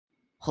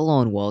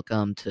Hello and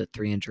welcome to the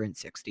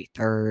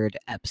 363rd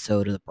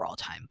episode of the Brawl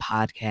Time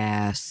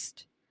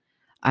Podcast.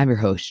 I'm your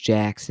host,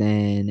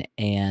 Jackson,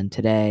 and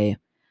today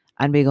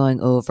I'm going to be going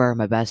over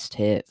my best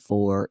hit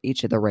for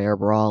each of the rare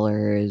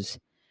brawlers.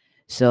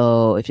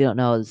 So, if you don't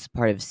know, this is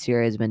part of a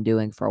series I've been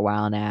doing for a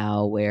while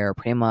now where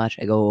pretty much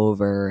I go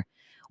over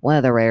one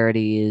of the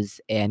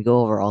rarities and go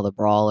over all the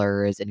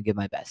brawlers and give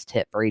my best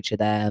hit for each of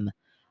them.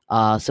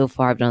 So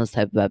far, I've done this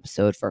type of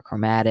episode for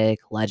Chromatic,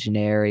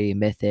 Legendary,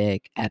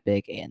 Mythic,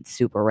 Epic, and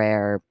Super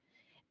Rare.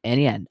 And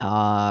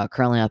yeah,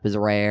 currently up is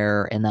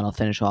Rare, and then I'll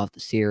finish off the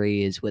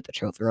series with the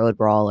Trophy Road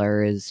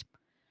Brawlers.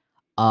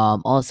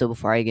 Also,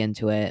 before I get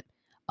into it,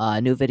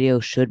 a new video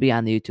should be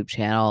on the YouTube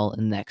channel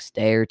in the next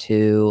day or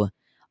two.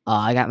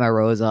 I got my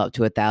rows up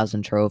to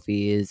 1,000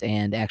 trophies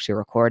and actually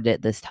recorded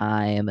it this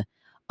time,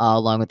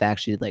 along with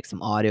actually like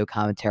some audio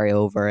commentary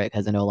over it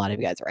because I know a lot of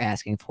you guys are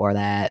asking for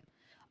that.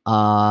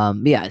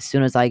 Yeah, as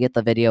soon as I get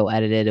the video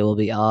edited, it will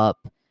be up.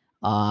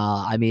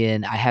 I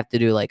have to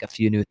do like a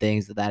few new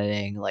things with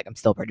editing. Like I'm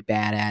still pretty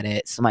bad at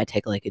it, so it might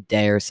take like a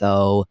day or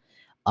so.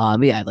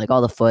 Yeah, like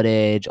all the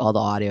footage, all the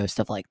audio,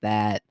 stuff like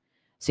that.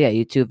 So yeah,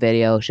 YouTube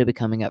video should be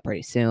coming up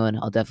pretty soon.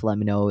 I'll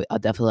definitely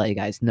let you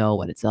guys know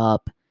when it's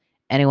up.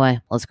 Anyway,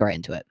 let's go right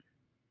into it.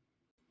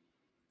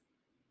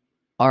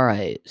 All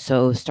right,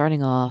 so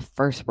starting off,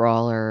 first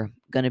brawler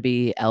gonna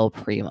be El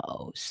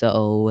Primo.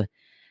 So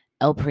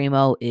El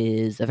Primo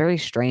is a very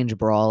strange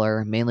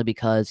brawler, mainly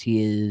because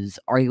he is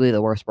arguably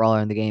the worst brawler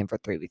in the game for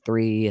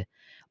 3v3.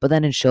 But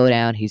then in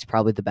Showdown, he's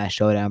probably the best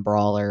Showdown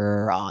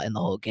brawler in the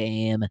whole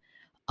game.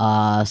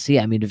 So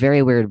yeah, I mean,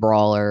 very weird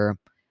brawler.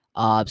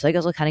 So I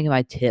guess I'll kind of give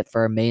my tip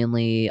for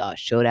mainly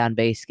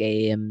Showdown-based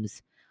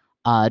games.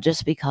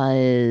 Just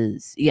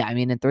because, yeah, I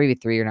mean, in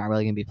 3v3, you're not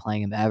really going to be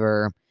playing him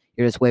ever.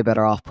 You're just way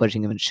better off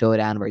pushing him in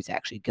Showdown where he's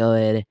actually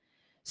good.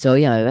 So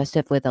yeah, my best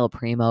tip with El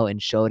Primo in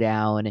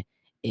Showdown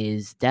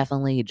is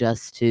definitely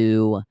just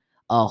to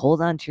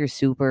hold on to your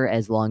super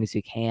as long as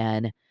you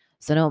can.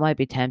 So I know it might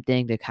be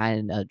tempting to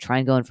kind of try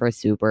and go in for a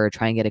super,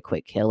 try and get a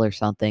quick kill or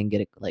something,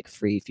 get a like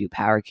free few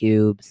power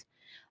cubes.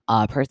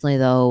 Personally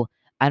though,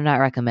 I do not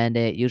recommend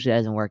it. Usually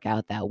doesn't work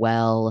out that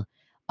well.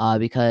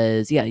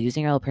 Because yeah,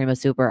 using your El Primo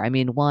super, I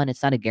mean, one,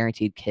 it's not a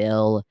guaranteed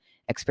kill.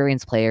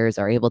 Experienced players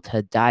are able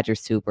to dodge your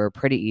super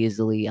pretty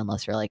easily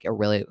unless you're like a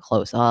really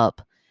close up.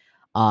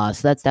 So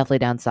that's definitely a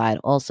downside.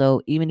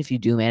 Also, even if you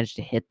do manage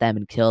to hit them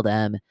and kill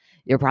them,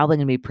 you're probably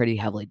going to be pretty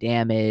heavily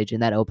damaged,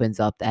 and that opens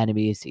up the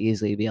enemies to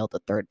easily be able to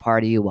third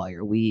party you while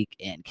you're weak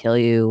and kill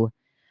you.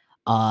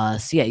 So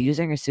yeah,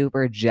 using your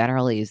super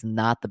generally is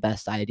not the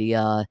best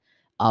idea.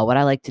 What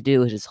I like to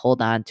do is just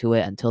hold on to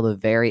it until the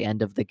very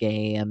end of the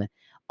game,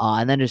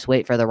 and then just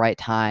wait for the right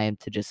time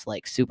to just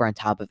like super on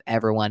top of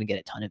everyone and get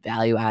a ton of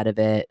value out of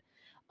it.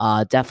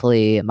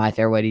 Definitely my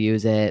favorite way to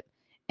use it.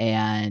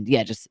 And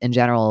yeah, just in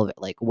general,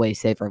 like way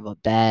safer of a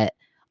bet.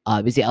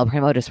 Because El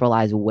Primo just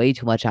relies way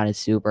too much on his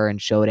super and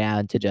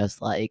showdown to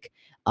just like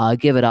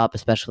give it up,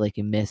 especially like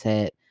you miss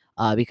it.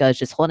 Because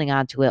just holding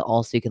on to it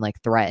also you can like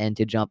threaten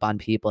to jump on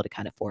people to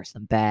kind of force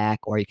them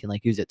back, or you can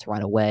like use it to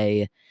run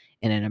away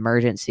in an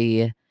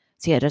emergency.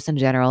 So yeah, just in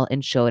general,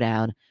 in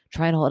showdown,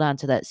 try and hold on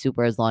to that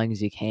super as long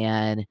as you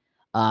can.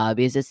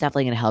 Because it's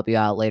definitely going to help you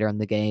out later in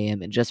the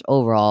game and just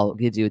overall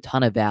gives you a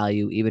ton of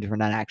value even if you're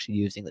not actually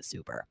using the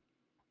super.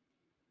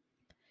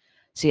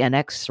 So yeah,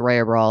 next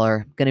rare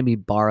brawler gonna be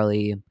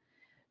Barley.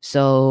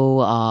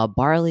 So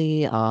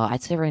Barley,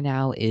 I'd say right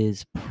now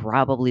is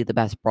probably the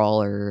best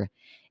brawler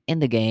in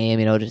the game.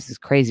 You know, just his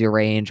crazy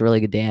range, really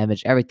good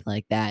damage, everything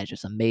like that is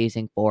just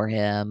amazing for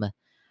him.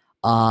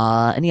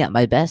 And yeah,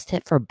 my best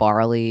tip for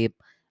Barley,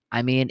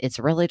 I mean, it's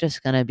really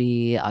just gonna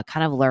be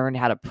kind of learn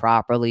how to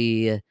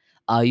properly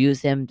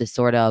use him to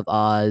sort of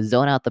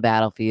zone out the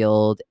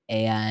battlefield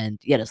and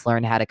yeah, just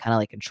learn how to kind of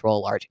like control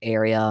a large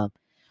area.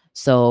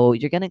 So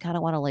you're gonna kind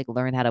of want to like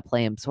learn how to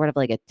play him sort of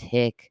like a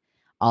tick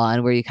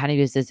on where you kind of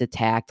use this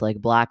attack to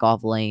like block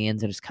off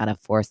lanes and just kind of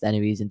force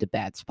enemies into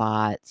bad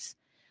spots.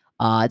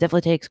 It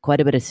definitely takes quite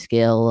a bit of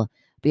skill.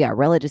 But yeah,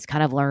 really just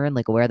kind of learn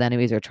like where the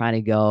enemies are trying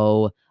to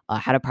go,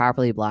 how to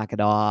properly block it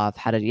off,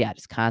 how to yeah,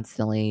 just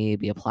constantly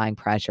be applying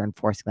pressure and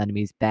forcing the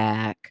enemies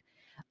back,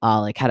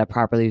 like how to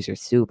properly use your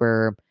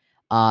super.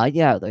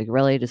 Yeah, like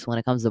really just when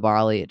it comes to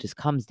Barley, it just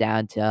comes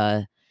down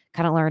to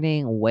kind of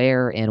learning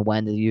where and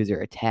when to use your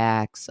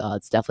attacks.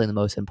 It's definitely the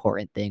most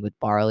important thing with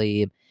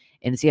Barley.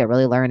 And so yeah,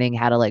 really learning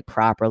how to like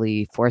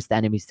properly force the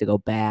enemies to go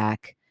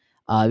back.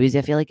 Because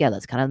I feel like, yeah,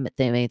 that's kind of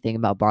the main thing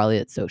about Barley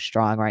that's so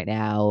strong right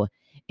now.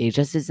 It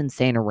just his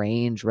insane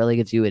range really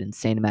gives you an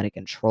insane amount of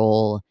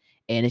control.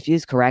 And if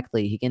used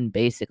correctly, he can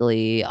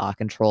basically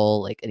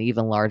control like an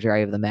even larger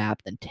area of the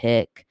map than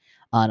Tick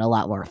and a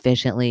lot more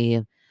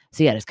efficiently.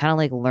 So yeah, just kind of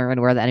like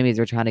learn where the enemies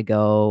are trying to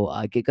go,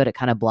 get good at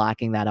kind of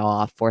blocking that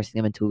off, forcing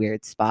them into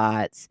weird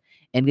spots,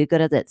 and get good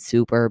at that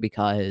super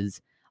because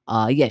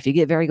yeah, if you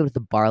get very good with the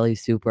Barley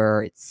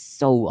super, it's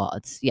so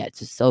it's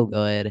just so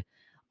good.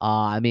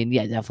 I mean,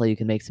 yeah, definitely you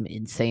can make some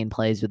insane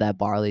plays with that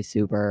Barley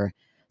super.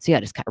 So yeah,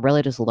 just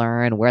really just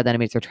learn where the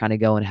enemies are trying to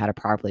go and how to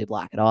properly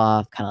block it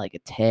off, kind of like a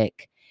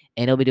tick.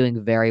 and he'll be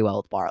doing very well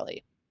with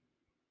Barley.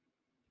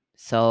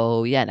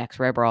 So yeah, next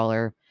rare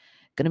brawler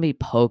gonna be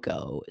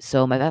Poco.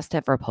 So my best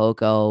tip for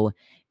Poco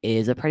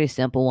is a pretty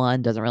simple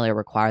one. Doesn't really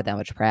require that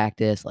much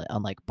practice, like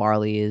unlike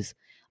Barley's.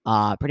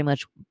 Pretty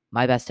much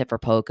my best tip for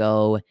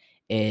Poco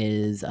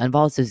is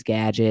involves his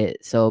gadget.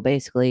 So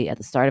basically, at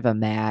the start of a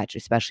match,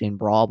 especially in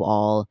Brawl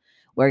Ball,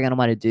 what you're gonna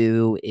want to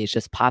do is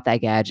just pop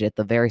that gadget at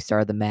the very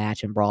start of the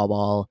match in Brawl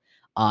Ball,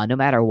 no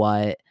matter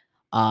what.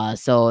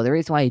 So the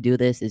reason why you do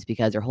this is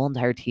because your whole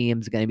entire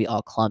team's going to be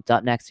all clumped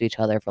up next to each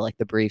other for like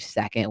the brief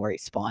second where you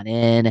spawn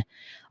in.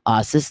 So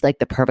this is like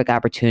the perfect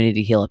opportunity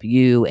to heal up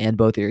you and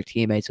both of your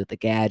teammates with the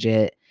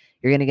gadget.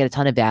 You're going to get a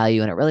ton of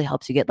value, and it really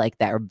helps you get like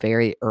that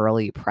very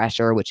early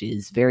pressure, which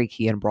is very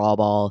key in Brawl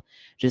Ball.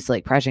 Just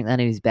like pressuring the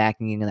enemies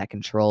backing into that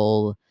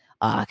control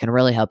can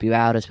really help you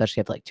out,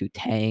 especially if like two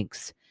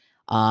tanks.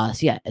 So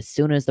yeah, as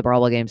soon as the Brawl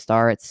Ball game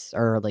starts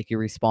or like you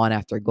respawn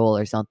after a goal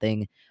or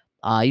something,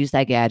 use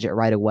that gadget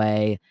right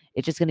away.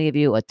 It's just going to give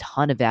you a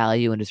ton of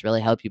value and just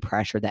really help you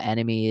pressure the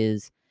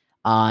enemies.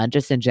 And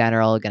just in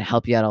general, going to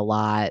help you out a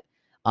lot.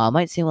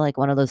 Might seem like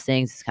one of those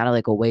things. It's kind of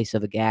like a waste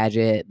of a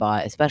gadget,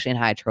 but especially in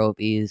high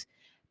trophies,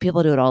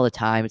 people do it all the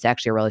time. It's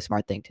actually a really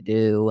smart thing to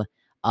do.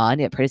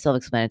 And yeah, pretty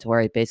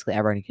self-explanatory. Basically,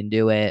 everyone can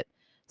do it.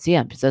 So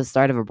yeah, just at the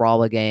start of a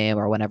Brawler game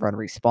or when everyone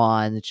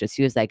respawns, just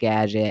use that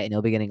gadget and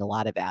you'll be getting a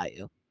lot of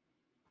value.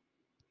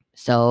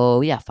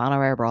 So yeah, final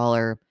rare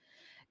brawler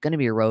gonna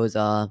be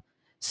Rosa.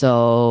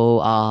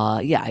 So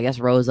yeah, I guess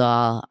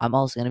Rosa. I'm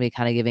also gonna be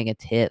kind of giving a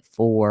tip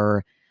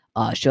for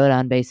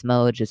showdown based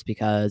mode just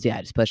because yeah,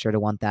 I just pushed her to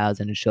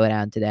 1000 in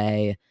showdown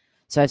today.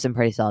 So I have some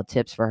pretty solid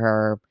tips for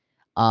her.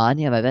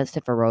 And yeah, my best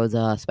tip for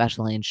Rosa,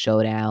 especially in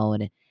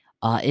showdown,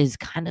 is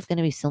kind of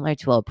gonna be similar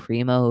to El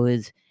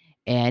Primo's.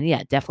 And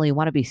yeah, definitely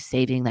want to be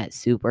saving that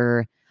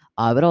super.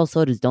 But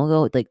also just don't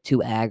go like too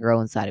aggro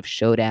inside of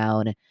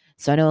showdown.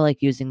 So I know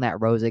like using that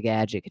Rosa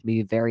gadget can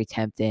be very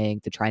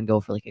tempting to try and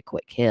go for like a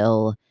quick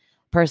kill.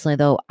 Personally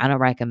though, I don't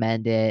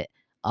recommend it.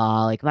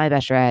 Like my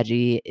best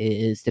strategy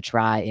is to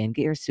try and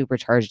get your super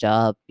charged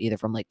up either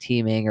from like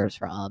teaming or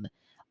from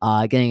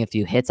getting a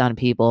few hits on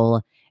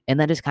people and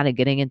then just kind of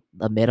getting in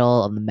the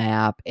middle of the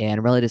map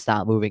and really just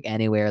not moving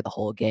anywhere the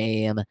whole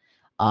game.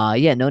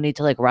 Yeah, no need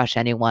to like rush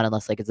anyone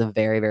unless like it's a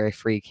very, very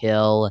free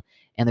kill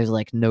and there's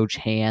like no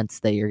chance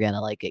that you're gonna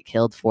like get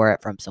killed for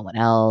it from someone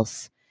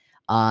else.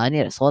 And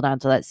yeah, just hold on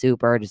to that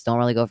super. Just don't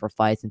really go for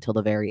fights until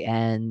the very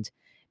end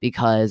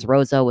because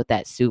Rosa with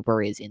that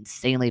super is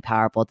insanely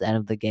powerful at the end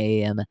of the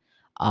game.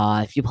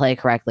 If you play it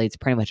correctly, it's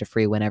pretty much a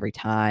free win every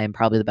time.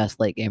 Probably the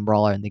best late game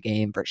brawler in the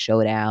game for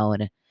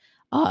showdown.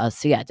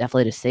 So yeah,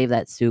 definitely just save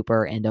that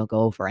super and don't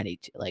go for any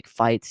like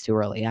fights too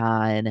early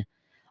on.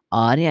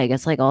 And yeah, I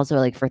guess like also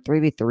like for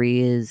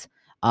 3v3s,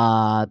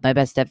 my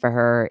best tip for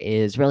her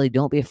is really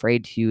don't be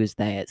afraid to use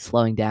that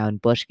slowing down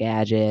bush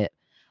gadget.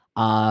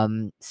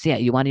 So yeah,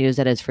 you want to use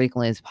it as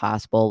frequently as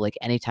possible. Like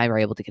anytime you're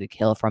able to get a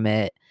kill from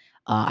it,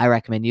 I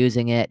recommend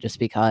using it just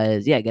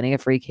because yeah, getting a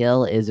free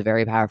kill is a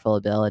very powerful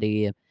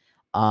ability.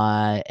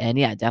 And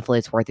yeah, definitely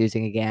it's worth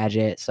using a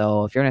gadget.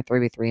 So if you're in a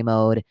 3v3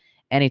 mode,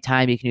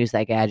 anytime you can use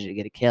that gadget to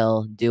get a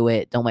kill, do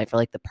it. Don't wait for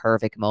like the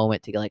perfect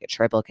moment to get like a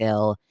triple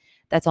kill.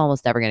 That's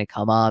almost never going to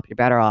come up. You're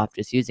better off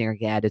just using your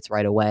gadgets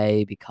right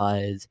away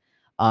because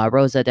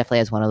Rosa definitely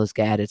has one of those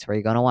gadgets where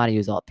you're going to want to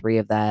use all three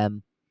of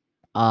them.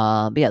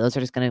 But yeah, those are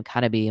just gonna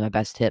kind of be my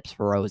best tips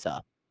for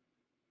Rosa.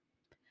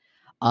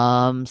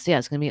 So yeah,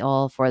 it's gonna be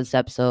all for this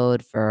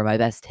episode for my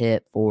best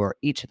tip for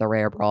each of the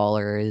rare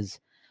brawlers.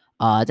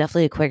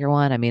 Definitely a quicker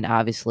one. I mean,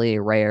 obviously,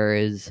 rare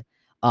is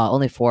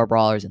only 4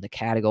 brawlers in the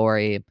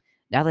category.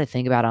 Now that I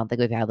think about it, I don't think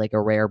we've had like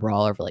a rare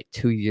brawler for like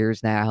 2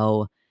 years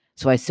now.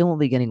 So I assume we'll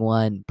be getting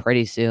one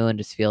pretty soon.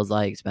 Just feels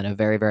like it's been a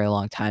very, very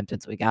long time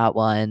since we got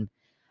one.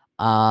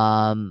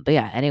 But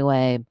yeah,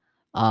 anyway,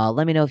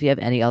 let me know if you have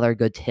any other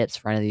good tips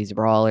for any of these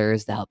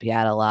brawlers that help you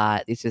out a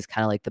lot. These are just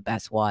kind of like the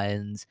best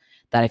ones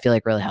that I feel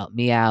like really help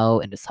me out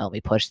and just help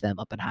me push them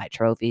up in high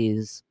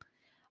trophies.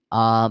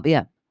 But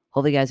yeah,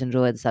 hopefully you guys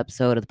enjoyed this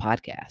episode of the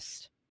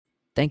podcast.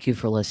 Thank you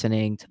for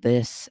listening to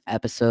this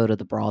episode of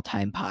the Brawl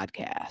Time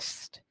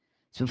podcast.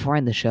 So before I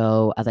end the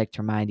show, I'd like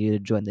to remind you to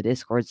join the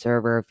Discord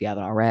server if you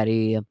haven't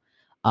already.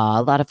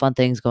 A lot of fun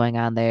things going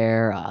on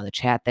there. The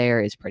chat there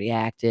is pretty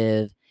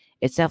active.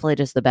 It's definitely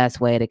just the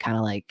best way to kind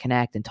of like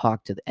connect and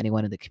talk to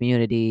anyone in the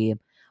community.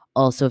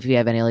 Also, if you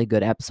have any like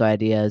good episode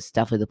ideas,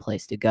 definitely the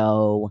place to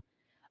go.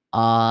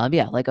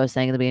 Yeah, like I was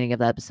saying in the beginning of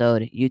the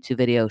episode, YouTube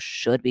video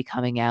should be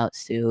coming out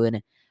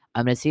soon.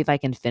 I'm gonna see if I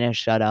can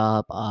finish that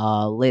up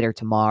later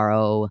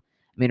tomorrow. I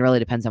mean, it really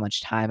depends how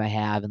much time I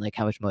have and like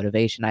how much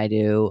motivation I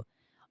do.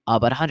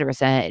 But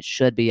 100% it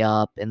should be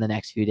up in the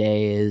next few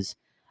days.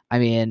 I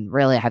mean,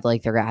 really, I have to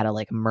like figure out how to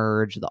like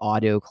merge the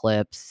audio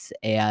clips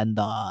and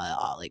the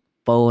like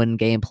phone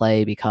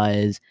gameplay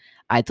because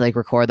I had to like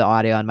record the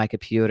audio on my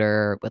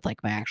computer with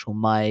like my actual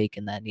mic,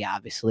 and then yeah,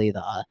 obviously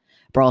the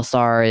Brawl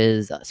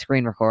Stars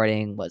screen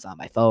recording was on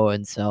my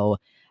phone, so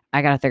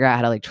I gotta figure out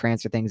how to like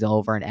transfer things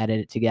over and edit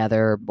it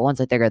together. But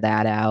once I figure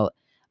that out,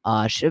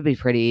 Should be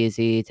pretty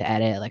easy to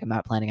edit. Like, I'm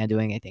not planning on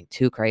doing anything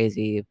too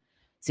crazy.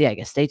 So yeah, I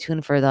guess stay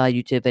tuned for the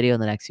YouTube video in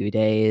the next few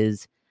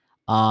days.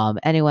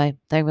 Anyway,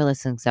 thank you for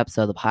listening to this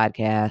episode of the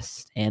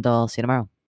podcast, and I'll see you tomorrow.